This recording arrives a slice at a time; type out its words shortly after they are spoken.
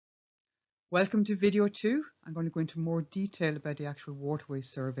Welcome to video 2. I'm going to go into more detail about the actual Waterways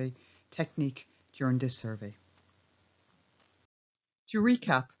survey technique during this survey. To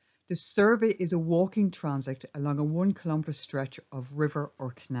recap, the survey is a walking transit along a 1 kilometre stretch of river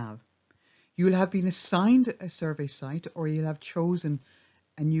or canal. You will have been assigned a survey site or you'll have chosen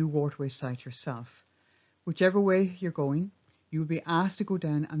a new waterway site yourself. Whichever way you're going, you will be asked to go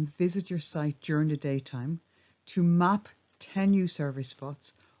down and visit your site during the daytime to map 10 new survey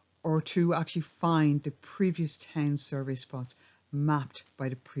spots or to actually find the previous 10 survey spots mapped by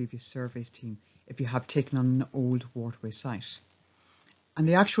the previous surveys team if you have taken on an old waterway site. And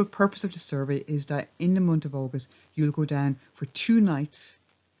the actual purpose of the survey is that in the month of August you'll go down for 2 nights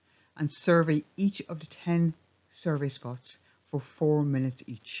and survey each of the 10 survey spots for 4 minutes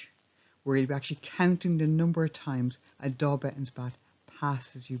each, where you'll be actually counting the number of times a Daubenton's bat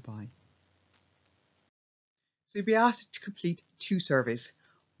passes you by. So you'll be asked to complete 2 surveys,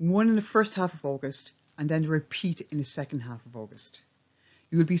 one in the first half of August and then to repeat in the second half of August.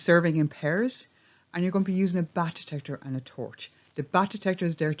 You will be surveying in pairs and you're going to be using a bat detector and a torch. The bat detector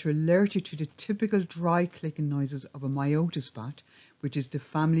is there to alert you to the typical dry clicking noises of a myotis bat, which is the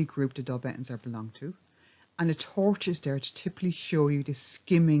family group the Daubentons are belong to, and the torch is there to typically show you the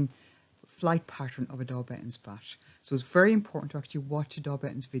skimming flight pattern of a Daubenton's bat. So it's very important to actually watch the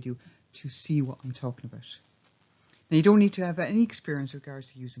Daubenton's video to see what I'm talking about. Now, you don't need to have any experience with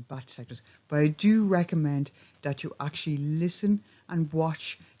regards to using bat detectors, but I do recommend that you actually listen and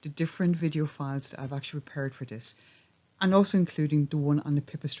watch the different video files that I've actually prepared for this, and also including the one on the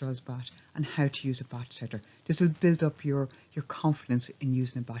pipistrelle's bat and how to use a bat detector. This will build up your confidence in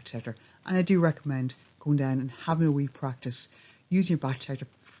using a bat detector, and I do recommend going down and having a wee practice using your bat detector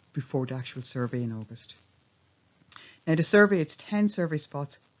before the actual survey in August. Now the survey, it's 10 survey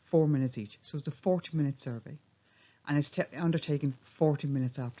spots, 4 minutes each, so it's a 40-minute survey. And it's undertaken 40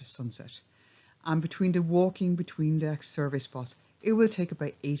 minutes after sunset. And between the walking between the survey spots, it will take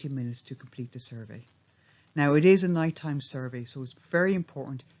about 80 minutes to complete the survey. Now it is a nighttime survey, so it's very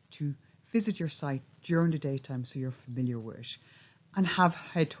important to visit your site during the daytime so you're familiar with it, and have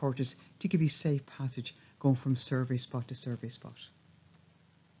head torches to give you safe passage going from survey spot to survey spot.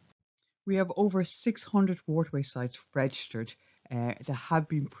 We have over 600 waterway sites registered that have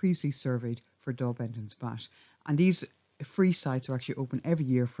been previously surveyed for Daubenton's bat. And these free sites are actually open every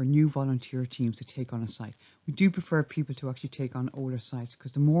year for new volunteer teams to take on a site. We do prefer people to actually take on older sites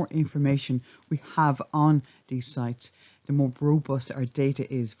because the more information we have on these sites, the more robust our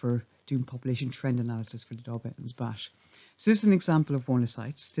data is for doing population trend analysis for the Daubenton's bat. So this is an example of one of the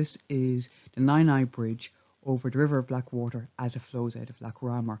sites. This is the Nine Eye Bridge over the River of Blackwater as it flows out of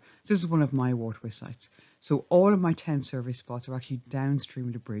Lochramor. So this is one of my waterway sites. So all of my 10 survey spots are actually downstream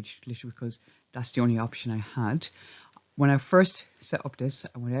of the bridge, literally because that's the only option I had. When I first set up this,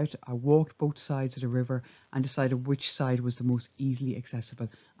 I went out, I walked both sides of the river and decided which side was the most easily accessible,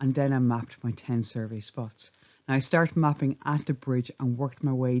 and then I mapped my 10 survey spots. Now I started mapping at the bridge and worked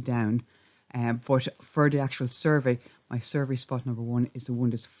my way down, but for the actual survey, my survey spot number 1 is the one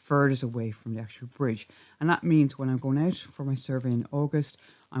that's furthest away from the actual bridge. And that means when I'm going out for my survey in August,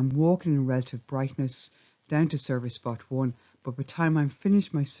 I'm walking in relative brightness down to survey spot 1, but by the time I'm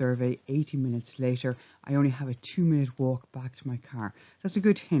finished my survey 80 minutes later, I only have a 2-minute walk back to my car. That's a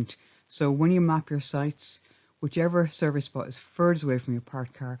good hint. So when you map your sites, whichever survey spot is furthest away from your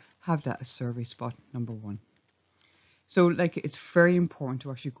parked car, have that as survey spot number 1. So it's very important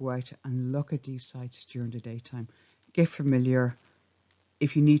to actually go out and look at these sites during the daytime. Get familiar.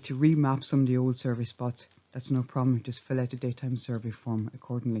 If you need to remap some of the old survey spots, that's no problem. Just fill out the daytime survey form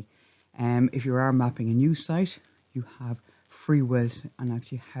accordingly. If you are mapping a new site, you have free will and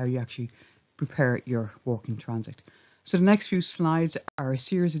actually how you actually prepare your walking transit. So the next few slides are a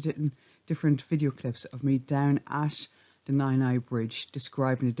series of different video clips of me down at the Nine Eye Bridge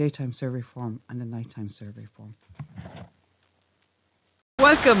describing the daytime survey form and the nighttime survey form.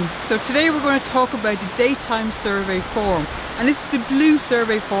 Welcome. So today we're going to talk about the daytime survey form, and this is the blue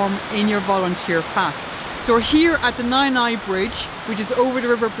survey form in your volunteer pack. So we're here at the Nine Eye Bridge, which is over the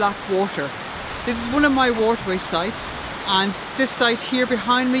River Blackwater. This is one of my waterway sites, and this site here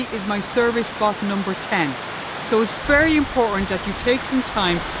behind me is my survey spot number 10. So it's very important that you take some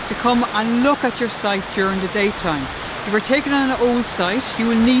time to come and look at your site during the daytime. If you're taking on an old site, you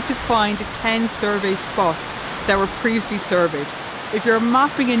will need to find the 10 survey spots that were previously surveyed. If you're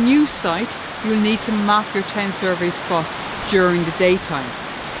mapping a new site, you'll need to map your 10 survey spots during the daytime.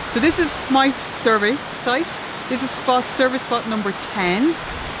 So this is my survey site. This is survey spot number 10.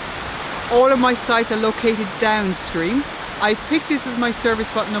 All of my sites are located downstream. I picked this as my survey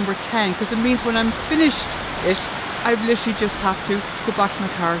spot number 10 because it means when I'm finished it, I've literally just have to go back to my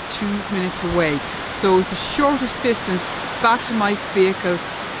car 2 minutes away. So it's the shortest distance back to my vehicle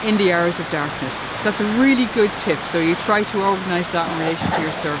in the hours of darkness. So that's a really good tip. So you try to organise that in relation to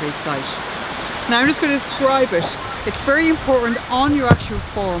your survey site. Now I'm just going to describe it. It's very important on your actual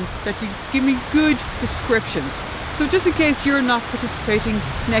form that you give me good descriptions. So just in case you're not participating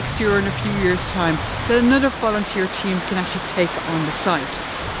next year or in a few years' time, that another volunteer team can actually take on the site.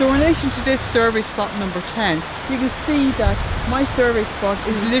 So in relation to this survey spot number 10, you can see that my survey spot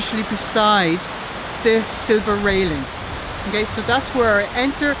is literally beside the silver railing. Okay, so that's where I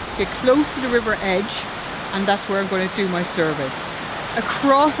enter, get close to the river edge, and that's where I'm going to do my survey.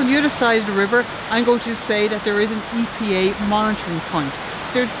 Across on the other side of the river, I'm going to say that there is an EPA monitoring point.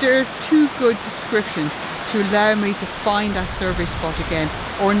 So there are two good descriptions to allow me to find that survey spot again,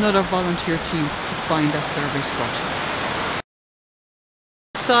 or another volunteer team to find that survey spot.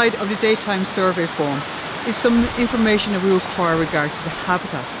 Side of the daytime survey form is some information that we require regards to the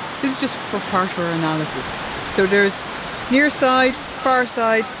habitats. This is just for part of our analysis. So there's near side, far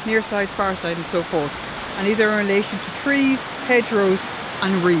side, near side, far side, and so forth. And these are in relation to trees, hedgerows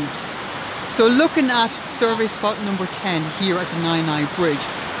and reeds. So looking at survey spot number 10 here at the 9 Bridge,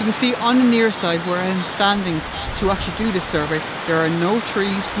 you can see on the near side where I'm standing to actually do this survey, there are no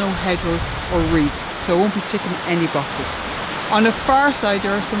trees, no hedgerows or reeds, so I won't be ticking any boxes. On the far side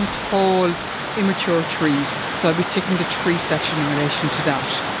there are some tall, immature trees, so I'll be ticking the tree section in relation to that.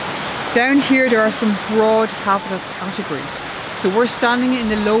 Down here there are some broad habitat categories. So we're standing in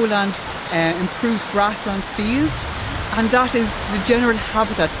the lowland improved grassland fields, and that is the general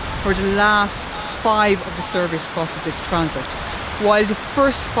habitat for the last 5 of the survey spots of this transit, while the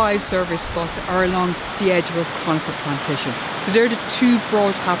first 5 survey spots are along the edge of a conifer plantation. So they're the 2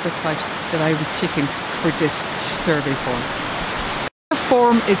 broad habitat types that I will be ticking for this survey form. The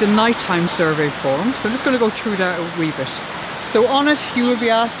form is the nighttime survey form, so I'm just going to go through that a wee bit. So on it you will be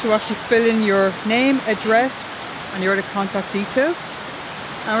asked to actually fill in your name, address and your other contact details.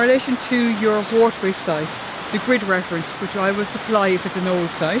 In relation to your Waterways site, the grid reference, which I will supply if it's an old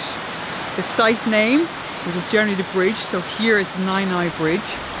site, the site name, which is generally the bridge, so here is the 9 Bridge,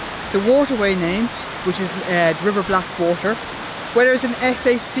 the waterway name, which is River Blackwater, whether it's an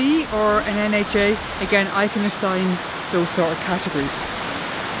SAC or an NHA, again I can assign those sort of categories.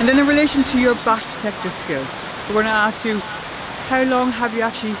 And then in relation to your bat detector skills, we're going to ask you how long have you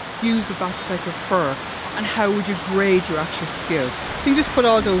actually used the bat detector for, and how would you grade your actual skills. So you just put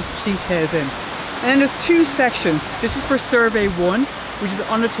all those details in. And then there's 2 sections. This is for survey 1, which is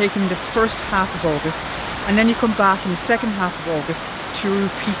undertaken in the first half of August, and then you come back in the second half of August to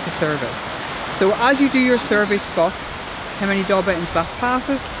repeat the survey. So as you do your survey spots, how many Daubenton's back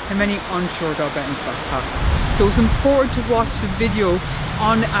passes, how many onshore Daubenton's back passes. So it's important to watch the video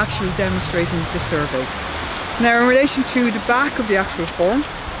on actually demonstrating the survey. Now in relation to the back of the actual form,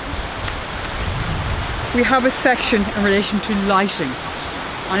 we have a section in relation to lighting.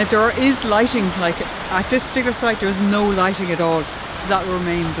 And if there is lighting, like at this particular site there is no lighting at all, so that will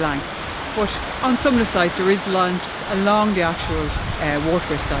remain blank. But on some of the site there is lamps along the actual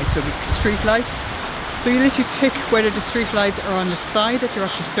waterway site, so the street lights. So you literally tick whether the street lights are on the side that you're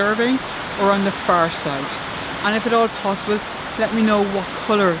actually surveying or on the far side. And if at all possible, let me know what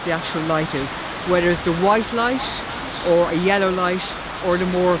colour the actual light is, whether it's the white light or a yellow light or the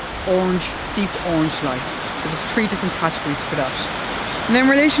more orange, deep orange lights. So there's 3 different categories for that. And then in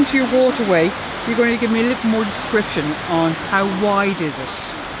relation to your waterway, you're going to give me a little more description on how wide is it.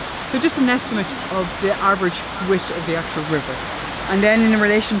 So just an estimate of the average width of the actual river. And then in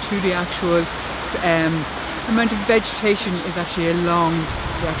relation to the actual amount of vegetation is actually along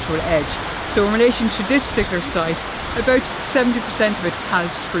the actual edge. So in relation to this particular site, about 70% of it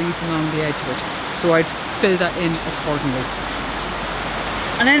has trees along the edge of it. So I'd fill that in accordingly.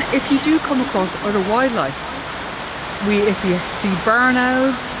 And then if you do come across other wildlife, if you see barn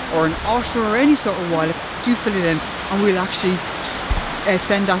owls or an otter or any sort of wildlife, do fill it in, and we'll actually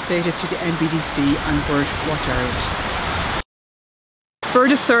send that data to the NBDC and Bird Watch Ireland. For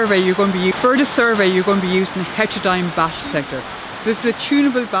the survey you're going to be using a heterodyne bat detector. So this is a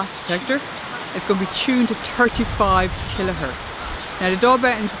tunable bat detector. It's going to be tuned to 35 kilohertz. Now the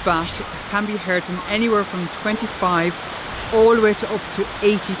Daubenton's bat can be heard from anywhere from 25 all the way to up to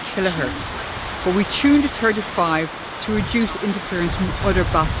 80 kilohertz. But we tune to 35 to reduce interference from other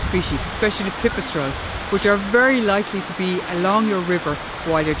bat species, especially the pipistrelles, which are very likely to be along your river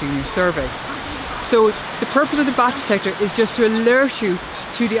while you're doing your survey. So the purpose of the bat detector is just to alert you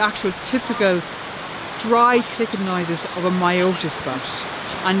to the actual typical dry clicking noises of a myotis bat.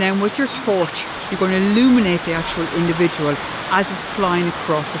 And then with your torch, you're going to illuminate the actual individual as it's flying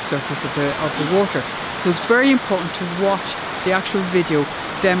across the surface of the water. So it's very important to watch the actual video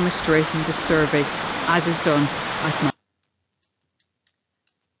demonstrating the survey as is done at night.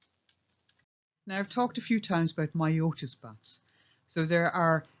 Now, I've talked a few times about Myotis bats. So there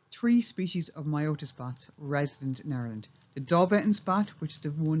are 3 species of Myotis bats resident in Ireland. The Daubenton bat, which is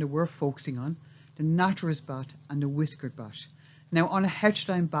the one that we're focusing on, the Waterways bat and the whiskered bat. Now, on a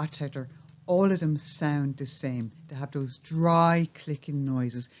heterodyne bat detector, all of them sound the same. They have those dry clicking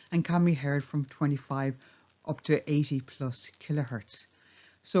noises and can be heard from 25 up to 80 plus kilohertz.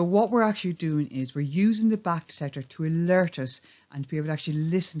 So what we're actually doing is we're using the bat detector to alert us and to be able to actually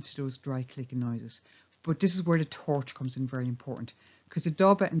listen to those dry clicking noises. But this is where the torch comes in very important, because the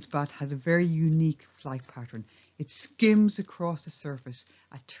Daubenton bat has a very unique flight pattern. It skims across the surface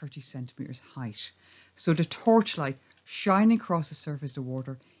at 30 centimeters height. So the torchlight shining across the surface of the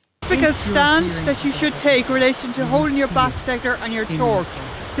water. Typical stand that you should take in relation to holding your bat detector and your torch.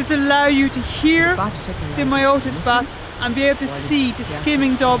 This will allow you to hear the Myotis bats and be able to see the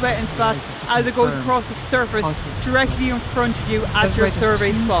skimming Daubenton bat as it goes across the surface directly in front of you at your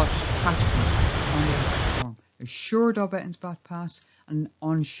survey spot. A sure Daubenton bat pass and an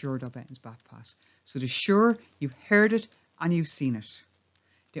unsure Daubenton bat pass. So the sure, you've heard it and you've seen it.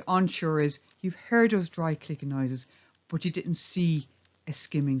 The unsure is you've heard those dry clicking noises, but you didn't see a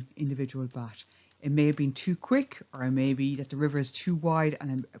skimming individual bat. It may have been too quick, or it may be that the river is too wide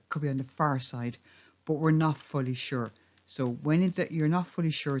and it could be on the far side, but we're not fully sure. So when you're not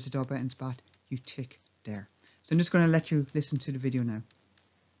fully sure it's a Daubenton bat, you tick there. So I'm just going to let you listen to the video now.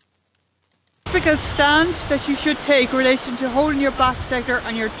 Typical stand that you should take in relation to holding your bat detector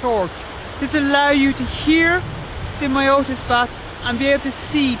and your torch. This will allow you to hear the Myotis bats and be able to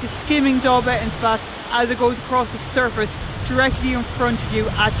see the skimming Daubenton bat as it goes across the surface directly in front of you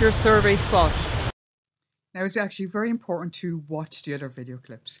at your survey spot. Now, it's actually very important to watch the other video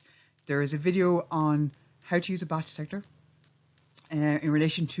clips. There is a video on how to use a bat detector in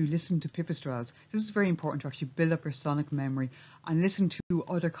relation to listen to pipistrelles. This is very important to actually build up your sonic memory and listen to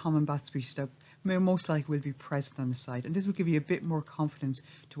other common bat species that most likely will be present on the site. And this will give you a bit more confidence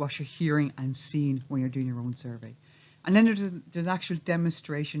to what you're hearing and seeing when you're doing your own survey. And then there's an actual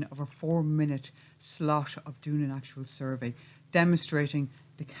demonstration of a 4-minute slot of doing an actual survey, demonstrating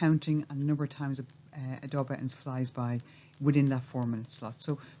the counting and the number of times a Daubenton flies by within that 4-minute slot.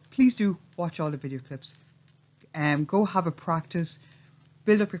 So please do watch all the video clips. Go have a practice,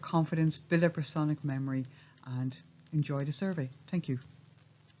 build up your confidence, build up your sonic memory, and enjoy the survey. Thank you.